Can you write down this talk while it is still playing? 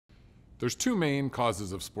There's two main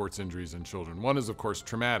causes of sports injuries in children. One is, of course,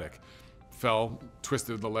 traumatic. Fell,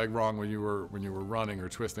 twisted the leg wrong when you were running or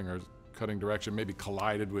twisting or cutting direction, maybe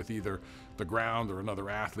collided with either the ground or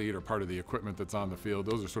another athlete or part of the equipment that's on the field.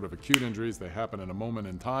 Those are sort of acute injuries. They happen in a moment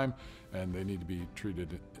in time, and they need to be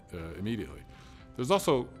treated immediately. There's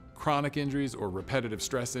also chronic injuries or repetitive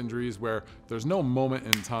stress injuries where there's no moment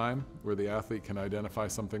in time where the athlete can identify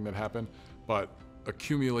something that happened, but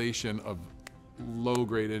accumulation of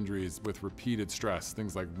low-grade injuries with repeated stress,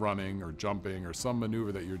 things like running or jumping or some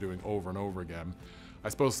maneuver that you're doing over and over again. I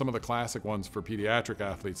suppose some of the classic ones for pediatric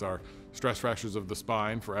athletes are stress fractures of the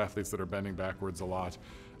spine for athletes that are bending backwards a lot,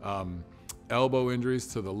 elbow injuries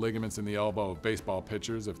to the ligaments in the elbow of baseball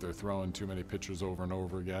pitchers if they're throwing too many pitchers over and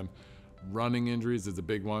over again. Running injuries is a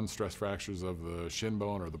big one, stress fractures of the shin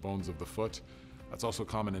bone or the bones of the foot. That's also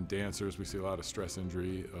common in dancers. We see a lot of stress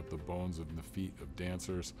injury of the bones of the feet of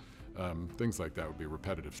dancers. Things like that would be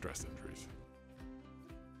repetitive stress injuries.